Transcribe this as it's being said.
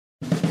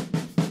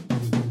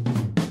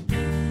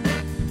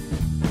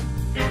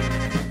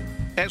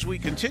As we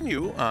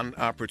continue on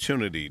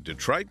Opportunity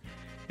Detroit,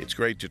 it's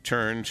great to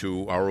turn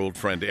to our old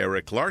friend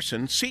Eric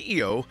Larson,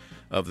 CEO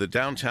of the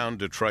Downtown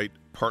Detroit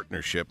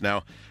Partnership.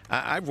 Now,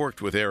 I've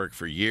worked with Eric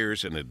for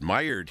years and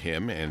admired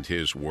him and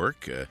his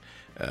work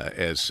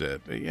he's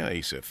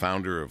a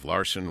founder of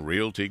Larson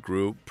Realty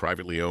Group,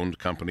 privately owned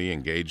company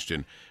engaged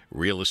in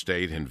real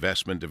estate,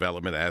 investment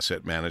development,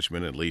 asset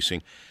management, and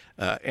leasing.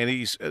 And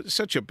he's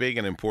such a big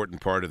and important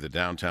part of the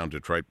Downtown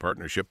Detroit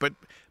Partnership.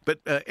 But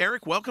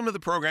Eric, welcome to the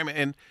program.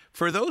 And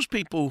for those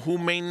people who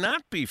may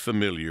not be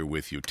familiar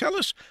with you, tell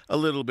us a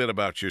little bit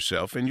about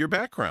yourself and your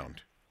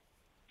background.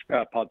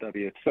 Paul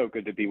W., it's so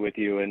good to be with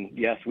you. And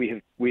yes, we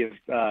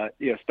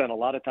have spent a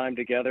lot of time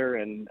together,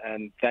 and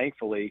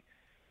thankfully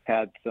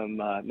had some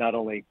not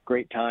only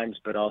great times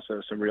but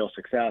also some real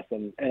success.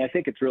 And I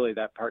think it's really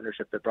that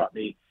partnership that brought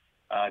me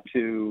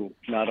to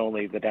not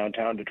only the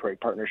Downtown Detroit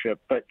Partnership,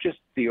 but just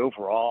the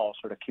overall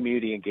sort of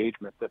community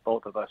engagement that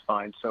both of us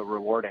find so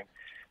rewarding.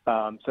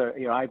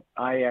 I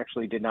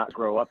actually did not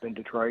grow up in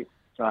Detroit.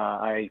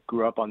 I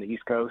grew up on the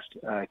East Coast,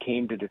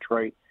 came to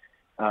Detroit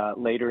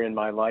later in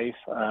my life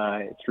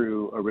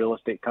through a real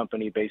estate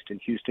company based in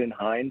Houston,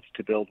 Hines,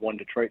 to build One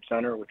Detroit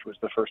Center, which was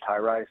the first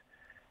high-rise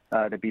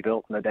to be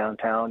built in the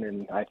downtown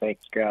in, I think,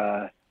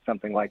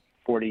 something like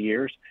 40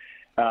 years.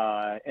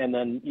 And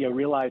then,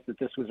 realized that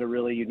this was a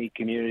really unique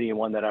community and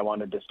one that I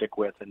wanted to stick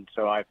with. And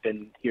so I've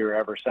been here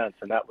ever since.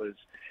 And that was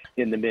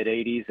in the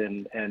mid-'80s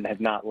and have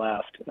not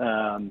left.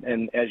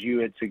 And as you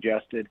had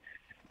suggested,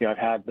 I've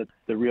had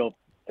the real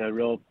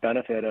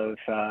benefit of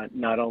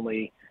not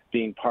only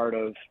being part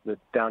of the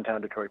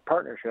Downtown Detroit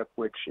Partnership,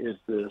 which is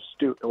the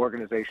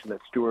organization that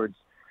stewards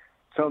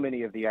so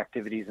many of the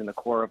activities in the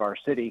core of our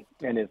city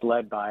and is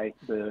led by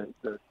the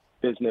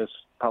business,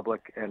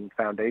 public, and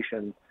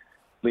foundation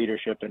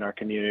leadership in our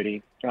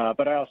community.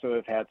 But I also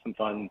have had some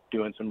fun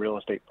doing some real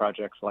estate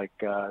projects like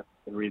the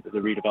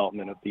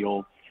redevelopment of the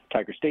old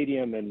Tiger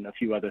Stadium and a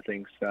few other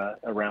things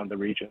around the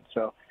region.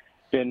 So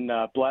been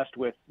blessed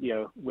with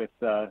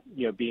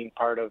being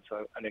part of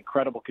an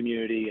incredible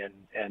community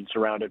and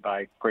surrounded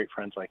by great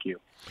friends like you.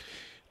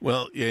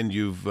 Well, and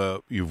you've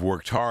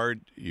worked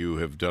hard. You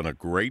have done a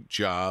great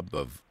job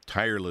of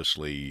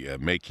tirelessly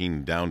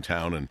making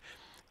downtown an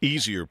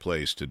easier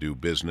place to do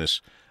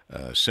business,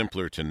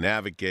 simpler to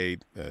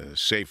navigate,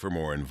 safer,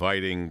 more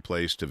inviting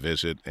place to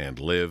visit and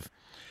live.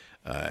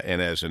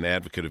 And as an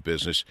advocate of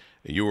business,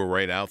 you were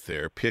right out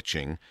there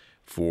pitching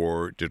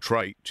for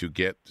Detroit to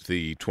get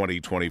the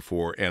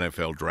 2024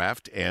 NFL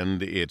draft,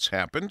 and it's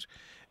happened,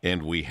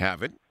 and we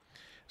have it.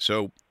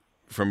 So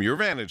from your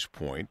vantage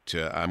point,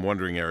 I'm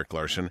wondering, Eric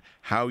Larson,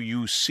 how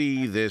you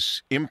see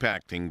this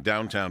impacting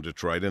downtown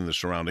Detroit and the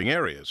surrounding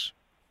areas.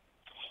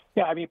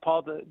 Yeah, I mean,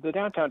 Paul, the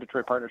Downtown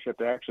Detroit Partnership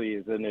actually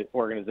is an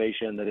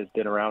organization that has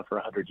been around for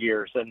 100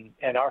 years,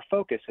 and our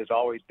focus has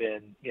always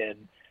been in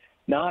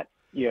not,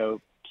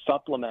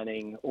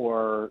 supplementing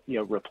or,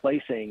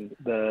 replacing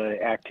the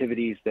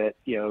activities that,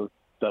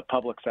 the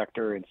public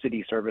sector and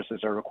city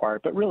services are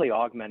required, but really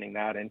augmenting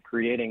that and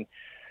creating,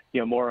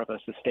 more of a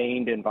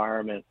sustained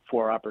environment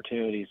for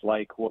opportunities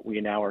like what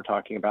we now are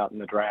talking about in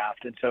the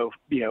draft. And so,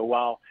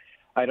 while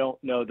I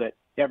don't know that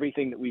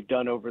everything that we've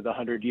done over the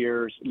 100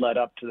 years led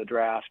up to the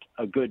draft,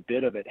 a good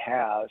bit of it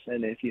has.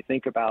 And if you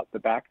think about the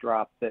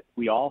backdrop that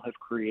we all have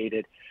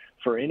created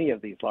for any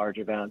of these large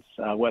events,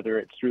 whether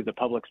it's through the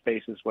public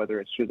spaces,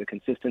 whether it's through the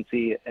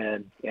consistency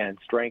and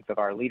strength of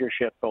our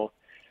leadership, both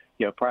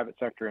private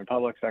sector and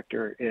public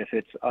sector, if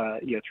it's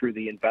through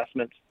the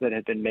investments that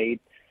have been made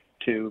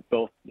to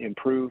both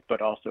improve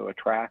but also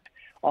attract,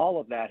 all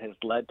of that has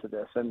led to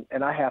this.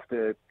 And I have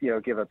to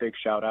give a big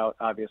shout out,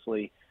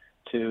 obviously,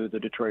 to the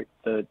Detroit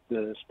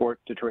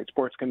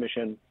Sports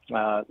Commission,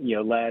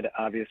 led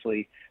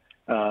obviously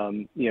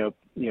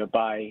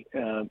by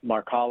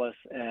Mark Hollis,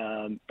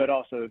 but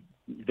also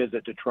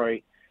Visit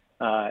Detroit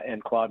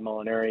and Claude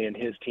Molinari and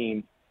his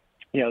team.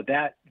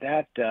 That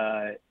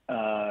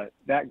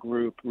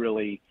group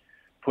really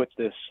put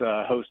this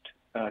host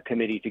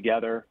committee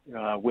together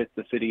with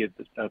the city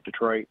of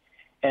Detroit.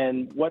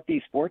 And what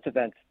these sports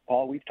events,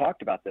 Paul, we've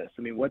talked about this.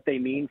 I mean, what they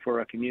mean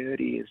for a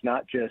community is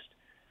not just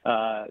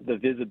the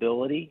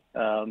visibility.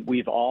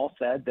 We've all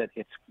said that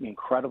it's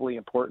incredibly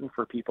important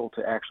for people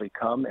to actually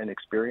come and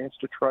experience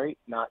Detroit,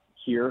 not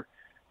hear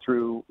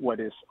through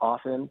what is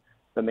often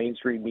the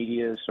mainstream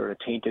media's sort of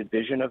tainted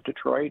vision of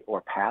Detroit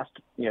or past,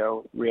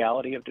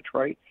 reality of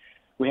Detroit.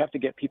 We have to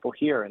get people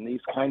here, and these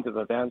kinds of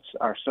events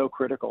are so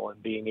critical in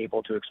being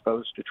able to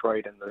expose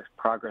Detroit and the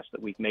progress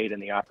that we've made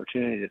and the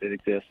opportunity that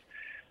exists.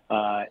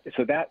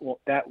 So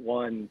that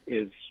one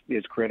is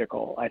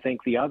critical. I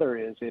think the other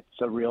is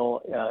it's a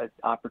real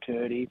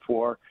opportunity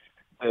for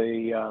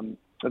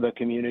the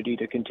community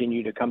to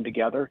continue to come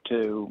together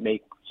to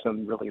make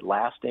some really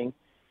lasting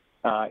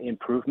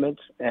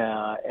improvements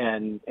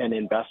and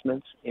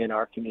investments in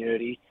our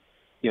community.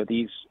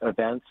 These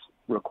events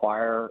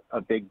require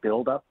a big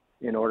buildup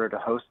in order to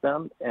host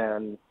them,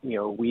 and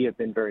we have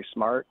been very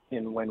smart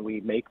in when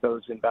we make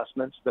those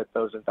investments, that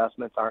those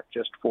investments aren't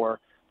just for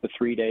the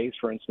 3 days,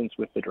 for instance,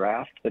 with the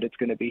draft that it's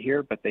going to be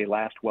here, but they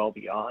last well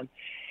beyond.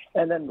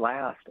 And then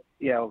last,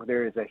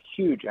 there is a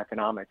huge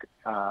economic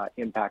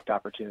impact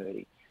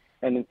opportunity,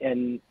 and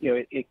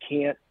it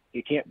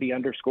can't be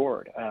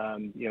underscored.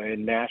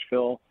 In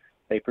Nashville,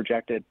 they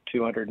projected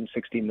 $260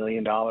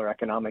 million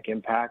economic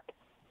impact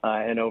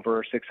and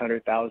over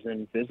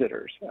 600,000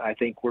 visitors. I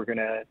think we're going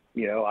to,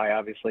 I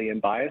obviously am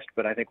biased,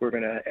 but I think we're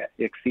going to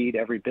exceed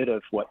every bit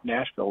of what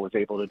Nashville was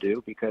able to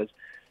do because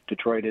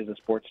Detroit is a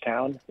sports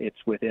town. It's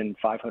within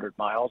 500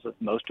 miles of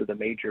most of the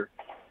major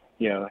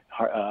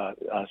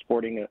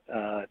sporting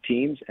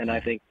teams, and I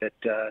think that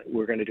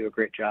we're going to do a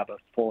great job of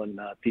pulling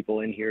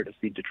people in here to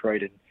see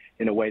Detroit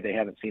in a way they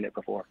haven't seen it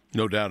before.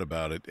 No doubt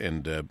about it,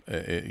 and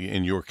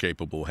in your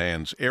capable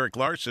hands. Eric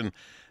Larson,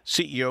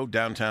 CEO,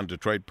 Downtown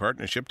Detroit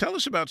Partnership. Tell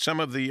us about some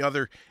of the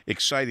other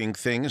exciting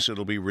things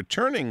that'll be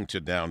returning to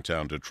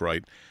downtown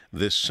Detroit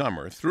this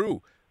summer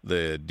through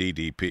the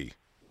DDP.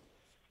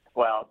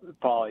 Well,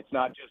 Paul, it's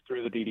not just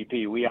through the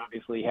DDP. We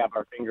obviously have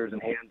our fingers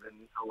and hands in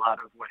a lot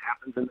of what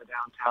happens in the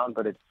downtown,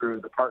 but it's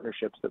through the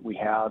partnerships that we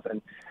have.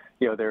 And,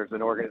 there's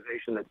an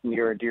organization that's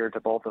near and dear to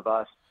both of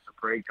us, the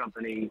Parade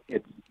Company.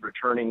 It's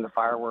returning the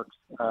fireworks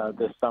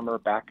this summer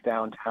back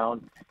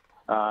downtown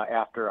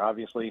after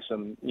obviously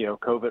some,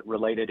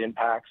 COVID-related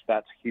impacts.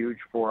 That's huge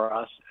for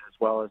us as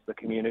well as the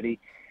community.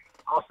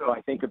 Also,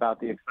 I think about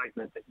the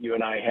excitement that you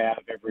and I have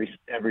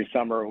every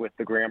summer with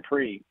the Grand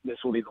Prix. This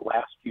will be the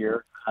last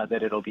year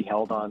that it'll be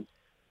held on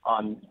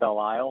Belle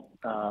Isle.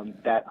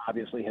 That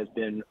obviously has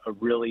been a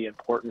really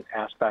important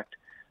aspect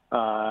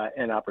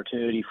and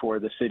opportunity for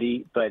the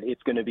city, but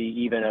it's going to be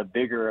even a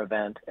bigger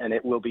event, and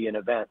it will be an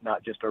event,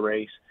 not just a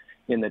race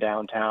in the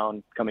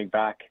downtown coming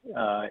back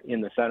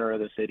in the center of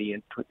the city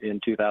in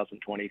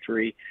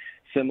 2023.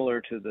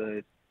 Similar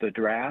to the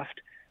draft,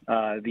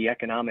 the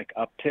economic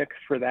uptick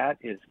for that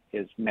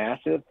is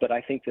massive, but I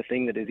think the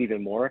thing that is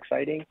even more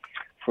exciting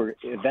for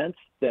events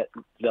that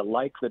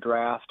like the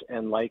draft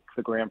and like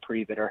the Grand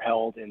Prix that are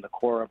held in the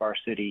core of our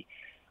city,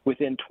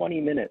 within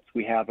 20 minutes,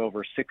 we have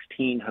over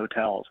 16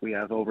 hotels. We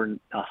have over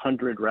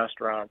 100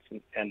 restaurants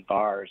and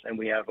bars, and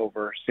we have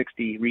over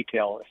 60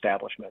 retail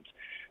establishments.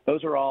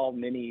 Those are all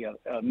many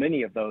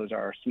of those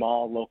are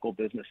small local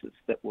businesses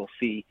that will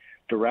see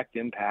direct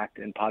impact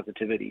and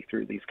positivity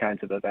through these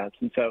kinds of events.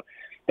 And so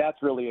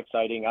that's really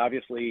exciting.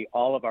 Obviously,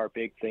 all of our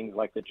big things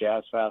like the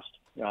Jazz Fest,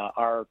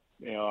 our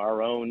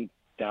own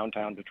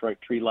downtown Detroit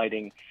tree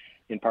lighting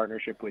in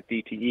partnership with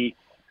DTE,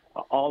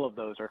 all of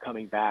those are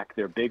coming back.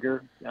 They're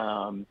bigger.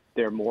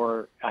 They're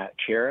more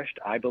cherished,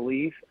 I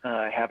believe,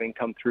 having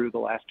come through the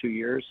last 2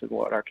 years of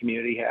what our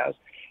community has.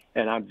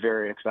 And I'm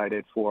very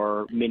excited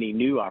for many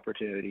new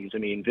opportunities. I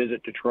mean,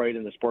 Visit Detroit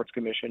and the Sports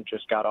Commission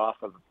just got off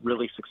a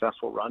really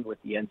successful run with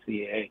the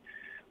NCAA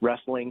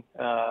wrestling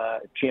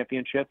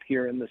championship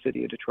here in the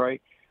city of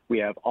Detroit. We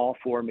have all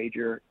 4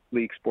 major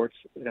league sports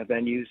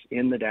venues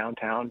in the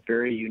downtown,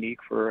 very unique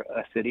for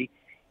a city.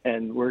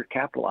 And we're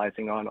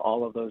capitalizing on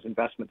all of those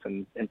investments.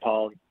 And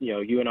Paul,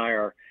 you and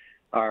I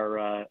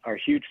are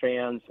huge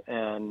fans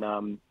and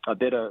a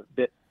bit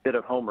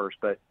of homers,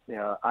 but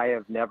I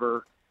have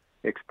never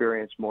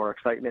experienced more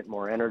excitement,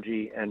 more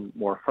energy, and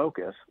more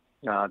focus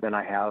than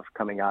I have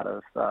coming out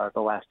of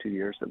the last 2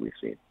 years that we've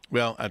seen.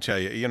 Well, I'll tell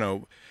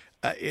you,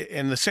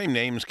 and the same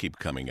names keep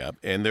coming up,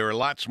 and there are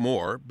lots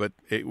more, but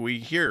we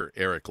hear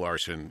Eric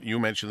Larson. You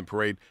mentioned the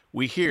parade.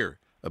 We hear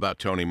about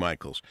Tony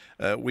Michaels.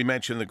 We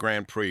mentioned the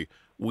Grand Prix.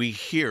 We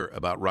hear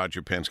about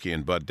Roger Penske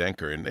and Bud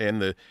Denker,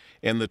 and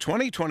the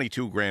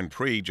 2022 Grand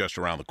Prix just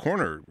around the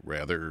corner,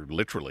 rather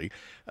literally,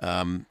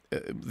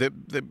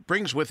 that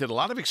brings with it a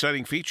lot of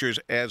exciting features,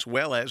 as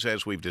well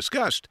as we've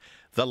discussed,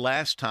 the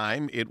last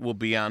time it will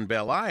be on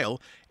Belle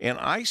Isle, and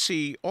I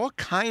see all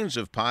kinds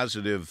of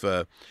positive,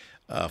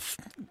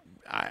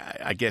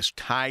 I guess,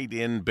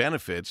 tied-in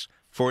benefits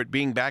for it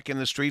being back in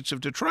the streets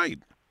of Detroit.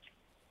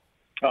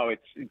 Oh,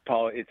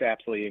 it's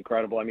absolutely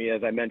incredible. I mean,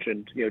 as I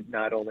mentioned,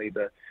 not only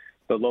the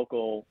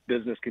local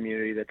business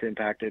community that's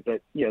impacted,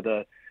 but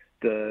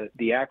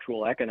the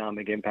actual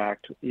economic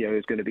impact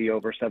is going to be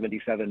over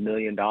 $77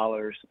 million,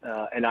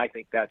 and I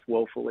think that's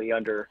woefully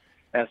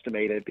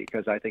underestimated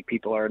because I think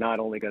people are not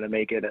only going to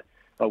make it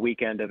a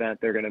weekend event,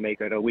 they're going to make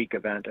it a week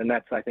event, and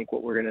that's I think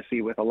what we're going to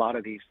see with a lot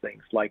of these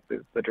things, like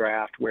the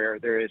draft, where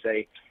there is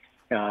a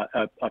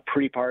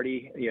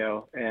pre-party,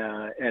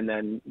 and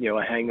then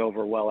a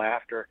hangover well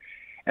after.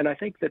 And I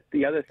think that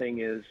the other thing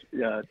is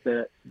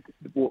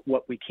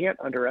what we can't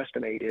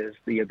underestimate is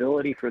the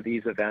ability for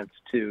these events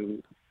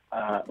to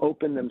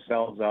open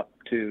themselves up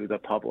to the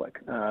public.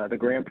 The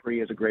Grand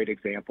Prix is a great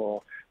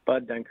example.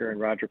 Bud Denker and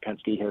Roger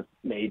Penske have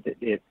made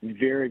it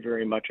very,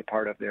 very much a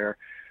part of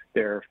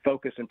their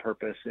focus and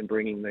purpose in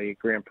bringing the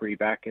Grand Prix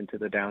back into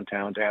the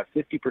downtown to have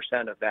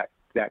 50% of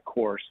that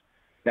course,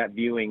 that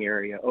viewing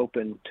area,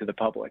 open to the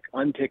public,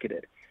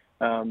 unticketed.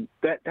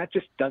 That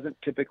just doesn't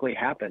typically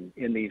happen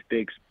in these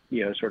big,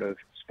 sort of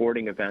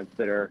sporting events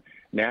that are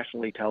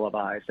nationally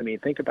televised. I mean,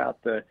 think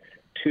about the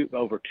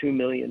over 2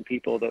 million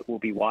people that will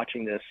be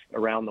watching this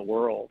around the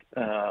world,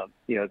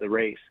 the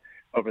race.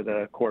 over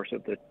the course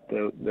of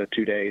the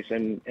 2 days,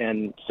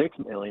 and 6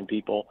 million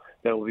people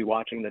that will be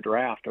watching the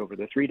draft over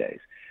the 3 days.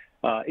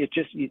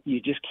 You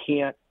just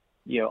can't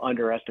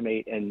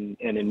underestimate, and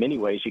in many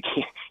ways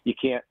you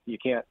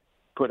can't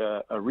put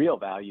a real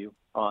value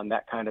on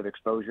that kind of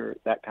exposure,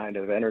 that kind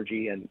of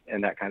energy,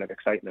 and that kind of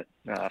excitement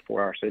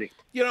for our city.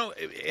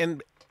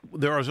 And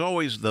there is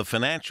always the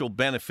financial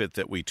benefit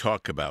that we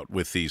talk about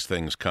with these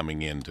things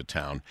coming into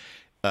town.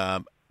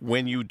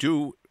 When you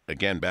do,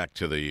 again, back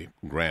to the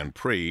Grand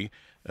Prix,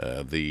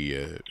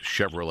 the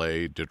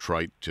Chevrolet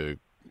Detroit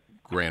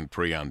Grand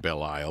Prix on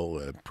Belle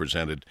Isle,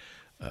 presented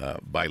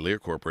by Lear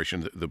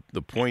Corporation,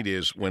 the point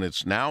is, when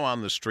it's now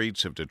on the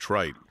streets of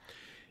Detroit,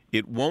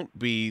 it won't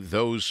be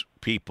those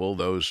people,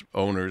 those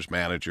owners,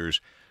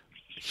 managers,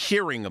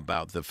 hearing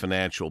about the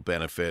financial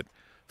benefit,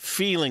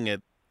 feeling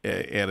it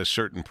at a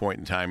certain point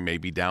in time,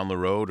 maybe down the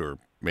road or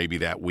maybe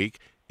that week.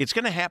 It's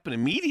going to happen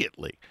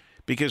immediately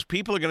because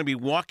people are going to be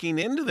walking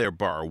into their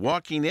bar,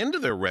 walking into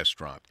their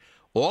restaurant.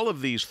 All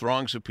of these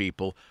throngs of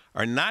people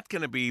are not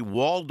going to be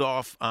walled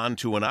off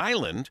onto an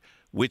island,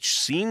 which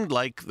seemed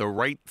like the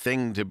right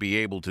thing to be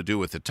able to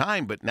do at the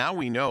time. But now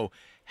we know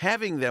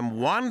having them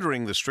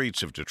wandering the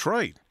streets of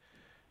Detroit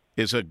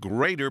is a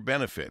greater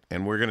benefit,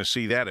 and we're going to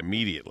see that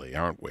immediately,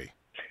 aren't we?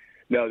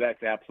 No,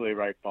 that's absolutely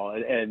right,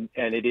 Paul, and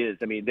it is.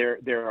 I mean,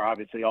 there are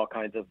obviously all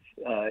kinds of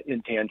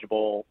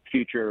intangible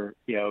future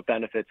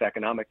benefits,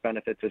 economic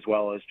benefits, as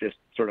well as just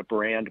sort of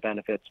brand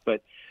benefits.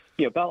 But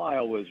Belle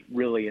Isle was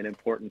really an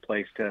important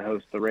place to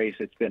host the race.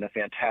 It's been a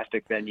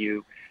fantastic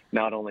venue.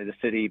 Not only the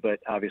city, but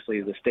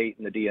obviously the state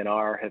and the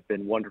DNR have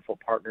been wonderful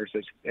partners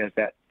as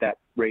that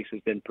race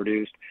has been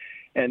produced.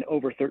 And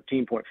over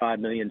 $13.5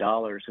 million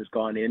has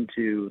gone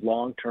into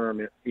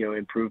long-term,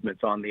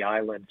 improvements on the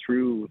island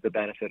through the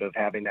benefit of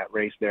having that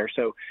race there.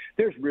 So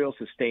there's real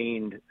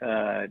sustained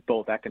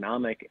both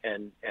economic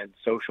and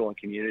social and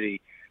community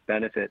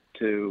benefit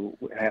to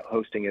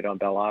hosting it on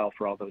Belle Isle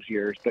for all those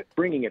years. But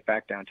bringing it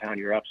back downtown,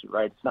 you're absolutely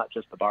right. It's not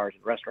just the bars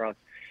and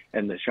restaurants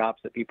and the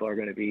shops that people are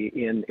going to be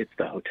in. It's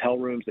the hotel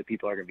rooms that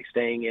people are going to be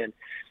staying in,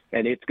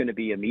 and it's going to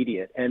be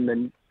immediate. And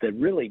then the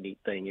really neat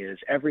thing is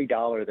every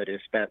dollar that is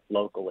spent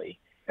locally,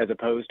 as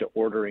opposed to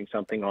ordering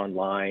something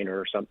online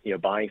or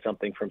buying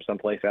something from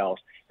someplace else,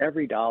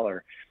 every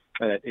dollar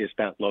that is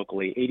spent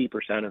locally,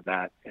 80% of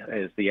that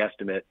is the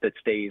estimate that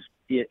stays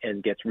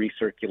and gets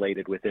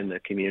recirculated within the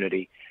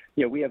community.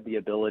 We have the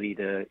ability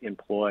to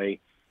employ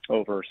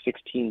over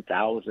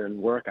 16,000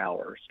 work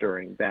hours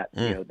during that,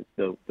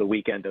 the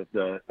weekend of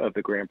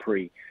the Grand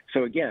Prix.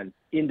 So again,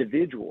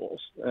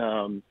 individuals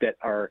that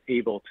are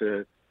able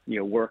to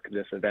work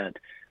this event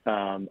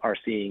are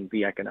seeing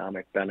the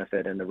economic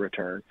benefit and the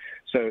return.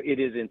 So it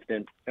is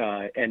instant,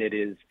 and it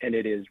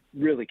is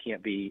really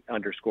can't be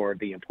underscored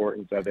the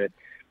importance of it.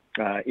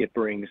 It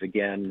brings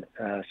again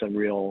some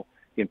real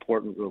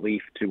important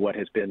relief to what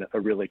has been a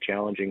really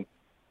challenging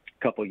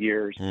couple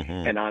years. Mm-hmm.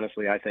 And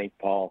honestly, I think,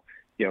 Paul,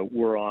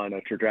 we're on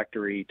a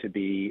trajectory to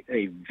be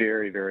a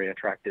very, very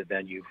attractive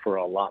venue for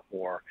a lot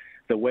more.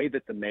 The way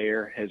that the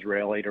mayor has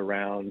rallied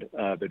around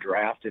the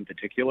draft in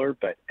particular,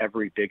 but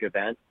every big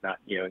event, not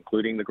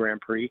including the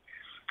Grand Prix,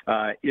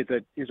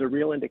 is a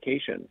real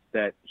indication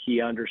that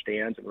he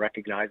understands and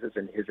recognizes,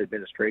 and his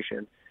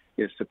administration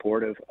is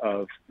supportive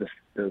of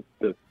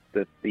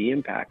the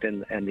impact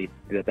and the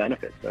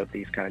benefits of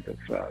these kinds of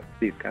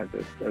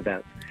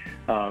events.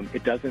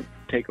 It doesn't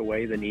take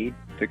away the need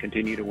to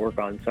continue to work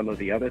on some of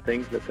the other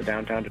things that the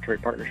Downtown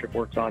Detroit Partnership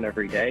works on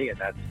every day, and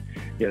that's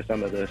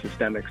some of the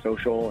systemic,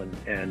 social,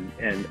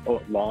 and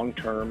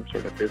long-term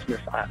sort of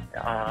business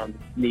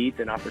needs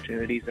and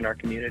opportunities in our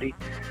community.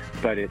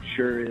 But it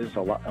sure is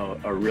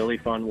a really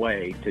fun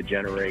way to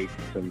generate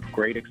some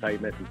great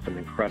excitement and some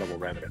incredible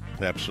revenue.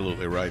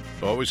 Absolutely right.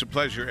 Always a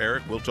pleasure,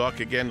 Eric. We'll talk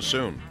again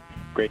soon.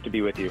 Great to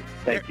be with you.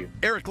 Thank you.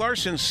 Eric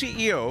Larson,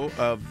 CEO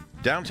of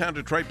Downtown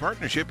Detroit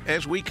Partnership,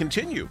 as we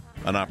continue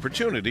on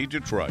Opportunity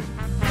Detroit.